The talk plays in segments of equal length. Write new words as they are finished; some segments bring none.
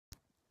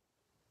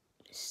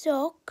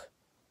Suck,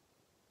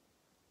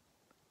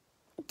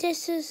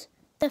 this is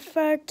the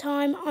third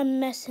time I'm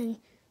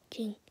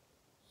messaging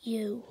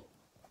you.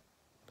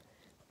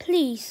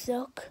 Please,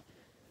 Suck.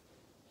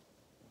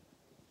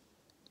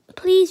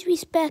 Please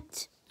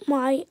respect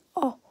my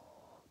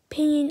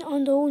opinion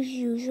on those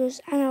users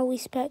and I'll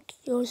respect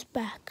yours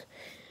back.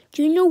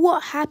 Do you know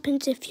what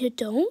happens if you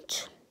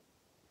don't?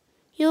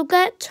 You'll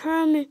get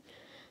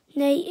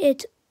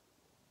terminated.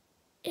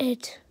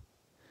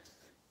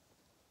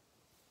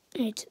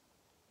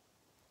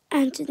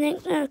 And the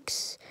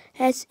next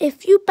says,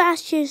 if you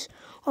bash his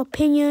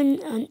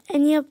opinion on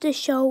any of the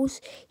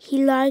shows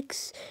he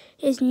likes,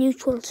 is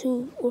neutral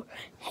to or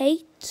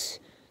hates,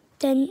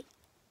 then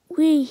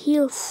he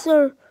will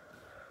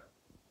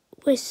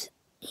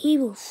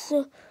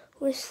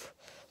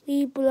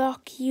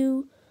block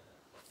you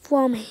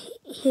from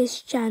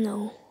his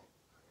channel.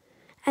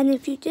 And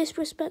if you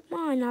disrespect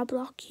mine, I'll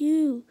block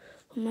you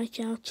from my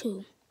channel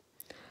too.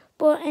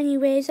 But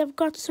anyways, I've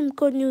got some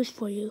good news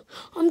for you.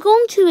 I'm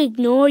going to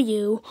ignore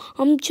you.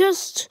 I'm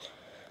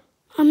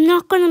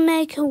not going to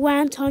make a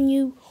rant on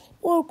you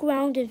or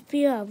grounded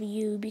fear of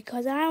you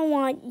because I don't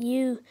want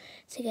you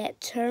to get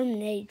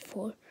terminated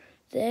for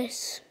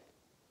this.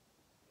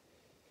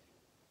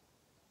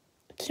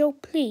 So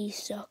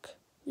please, Suck,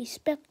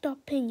 respect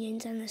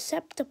opinions and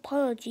accept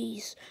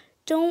apologies.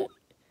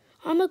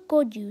 I'm a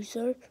good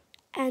user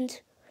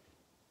and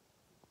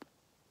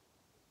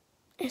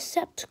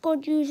accept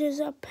good users'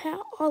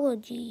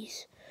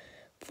 apologies.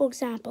 For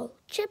example,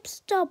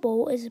 Chips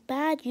Double is a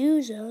bad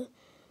user.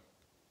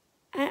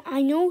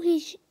 I know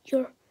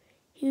you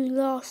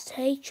lost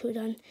hatred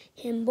on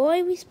him, but I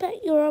respect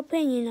your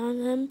opinion on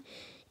him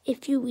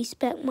if you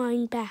respect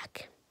mine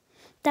back.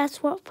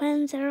 That's what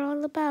friends are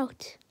all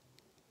about.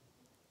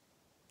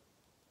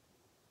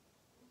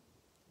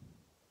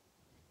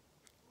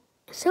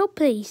 So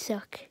please,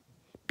 Suck,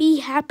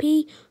 be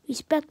happy,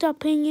 respect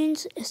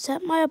opinions,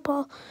 accept my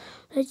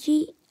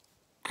apology,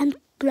 and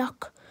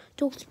block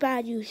those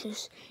bad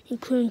users,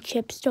 including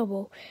Chips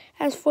Double.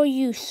 As for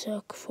you,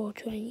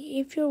 succ420420,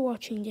 if you're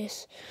watching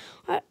this,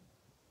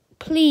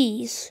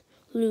 please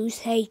lose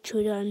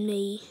hatred on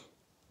me.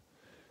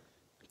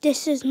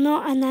 This is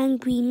not an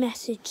angry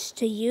message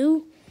to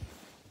you.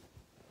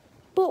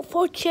 But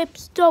for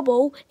Chips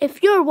Double,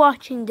 if you're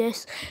watching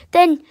this,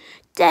 then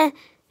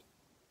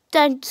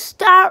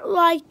start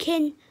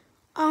liking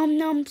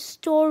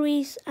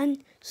stories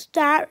and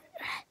start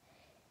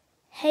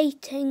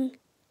hating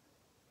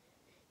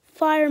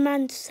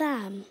Fireman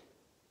Sam.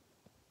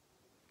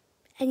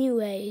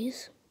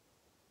 Anyways,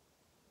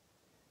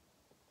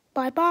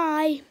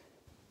 bye-bye.